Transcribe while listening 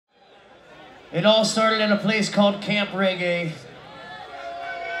It all started in a place called Camp Reggae.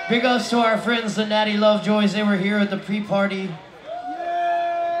 Big ups to our friends, the Natty Lovejoys. They were here at the pre-party.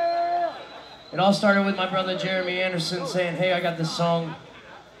 It all started with my brother Jeremy Anderson saying, hey, I got this song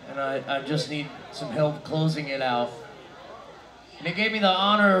and I just need some help closing it out. And he gave me the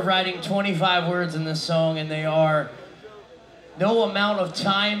honor of writing 25 words in this song, and they are, no amount of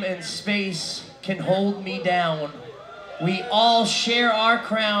time and space can hold me down. We all share our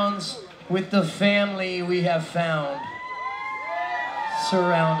crowns with the family we have found,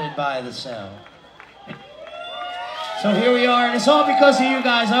 surrounded by the sound. So here we are, and it's all because of you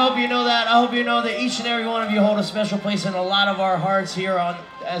guys. I hope you know that. I hope you know that each and every one of you hold a special place in a lot of our hearts here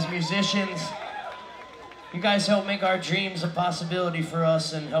as musicians. You guys help make our dreams a possibility for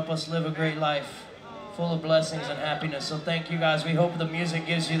us and help us live a great life full of blessings and happiness. So thank you guys. We hope the music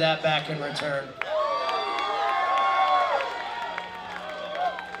gives you that back in return.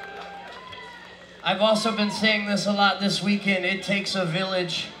 I've also been saying this a lot this weekend. It takes a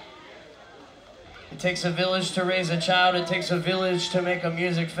village. It takes a village to raise a child. It takes a village to make a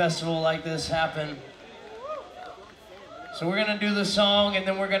music festival like this happen. So we're going to do the song, and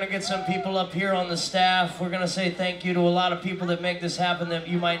then we're going to get some people up here on the staff. We're going to say thank you to a lot of people that make this happen that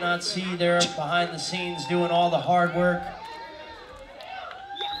you might not see. They're behind the scenes doing all the hard work.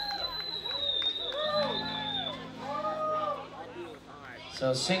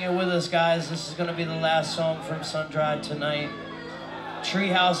 So sing it with us, guys. This is going to be the last song from Sun-Dried tonight.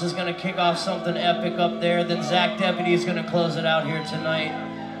 TreeHouse is going to kick off something epic up there. Then Zach Deputy is going to close it out here tonight.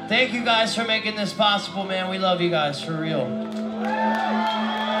 Thank you guys for making this possible, man. We love you guys, for real.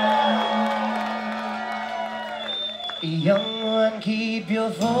 Young one, keep your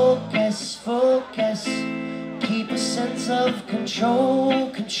focus, focus. Keep a sense of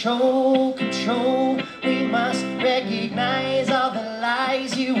control, control, control. We must recognize all the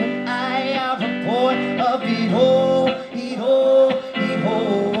lies you and I are a part of it all, it all, it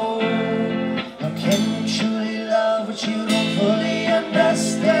all. How can you truly love what you don't fully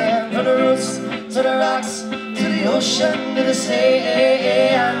understand? From the roots to the rocks, to the ocean, to the sand.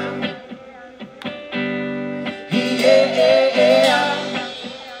 Yeah.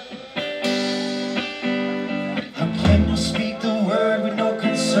 How can you speak the word with no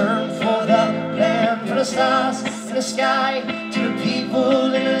concern for the plan? From the stars in the sky to the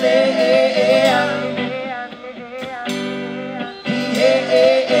people in the land. Yeah.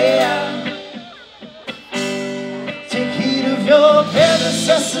 Take heed of your bare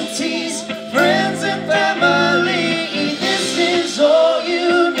necessities, friends and family. This is all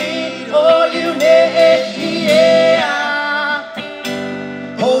you need, all you need. Yeah.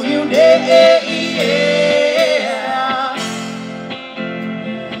 All you need. Yeah.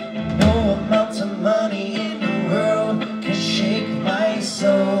 No amount of money in the world can shake my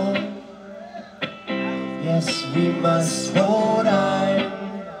soul. Yes, we must hold on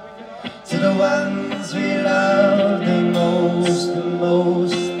to the ones we love the most, the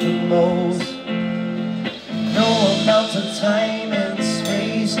most, the most. No amount of time and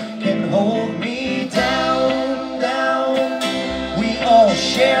space can hold me down, down. We all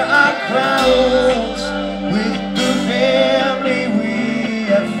share our crowns with the family we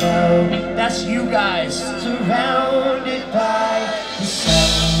have found. That's you guys, surrounded by the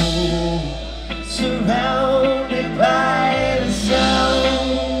sound, surrounded by the sound,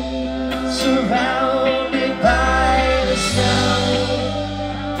 surrounded by the sound,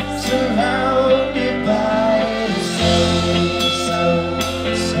 surrounded by the sound,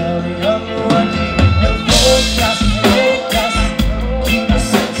 sound. Young one, keep your focus, focus. Keep a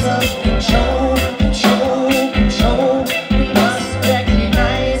sense of control, control, control. We must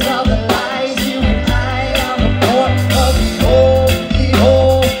recognize all the lies you and I are a part of it all, it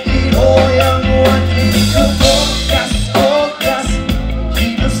all, it all. Young one, keep your focus, focus.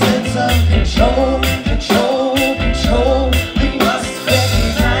 Keep a sense of control, control, control. We must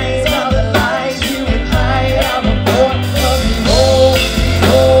recognize all the lies you and I are a part of it all, it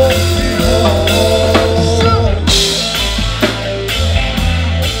all, it all.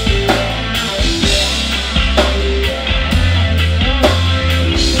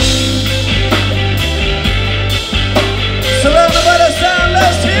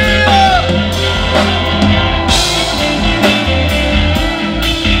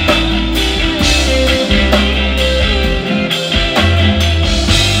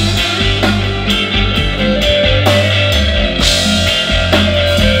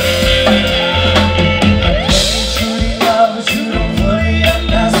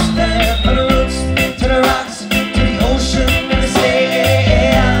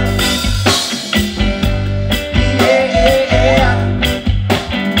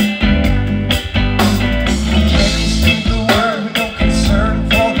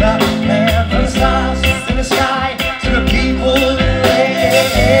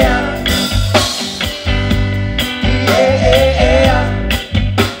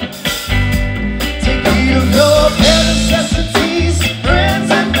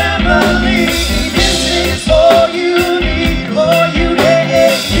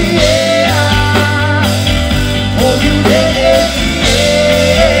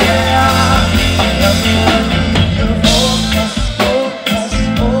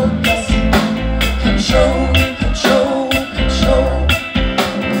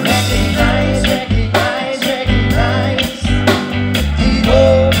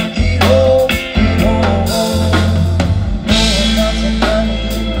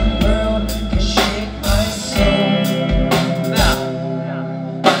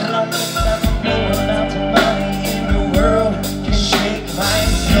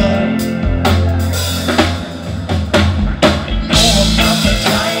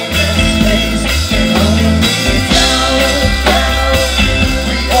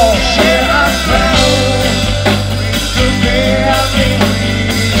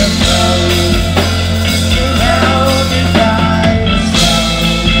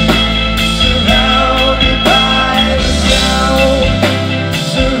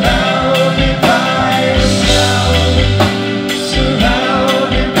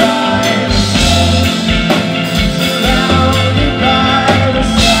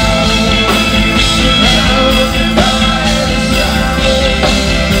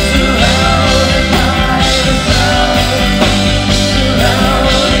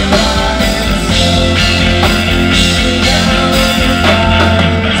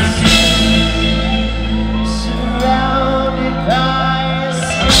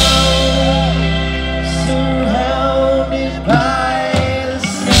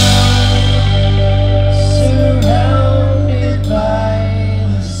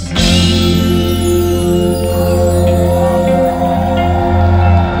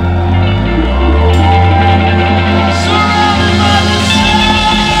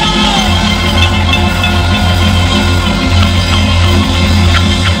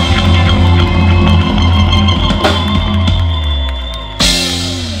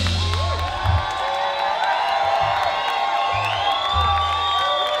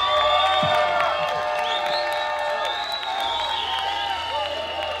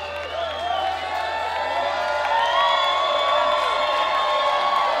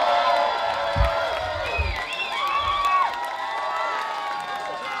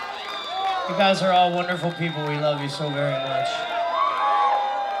 You guys are all wonderful people. We love you so very much.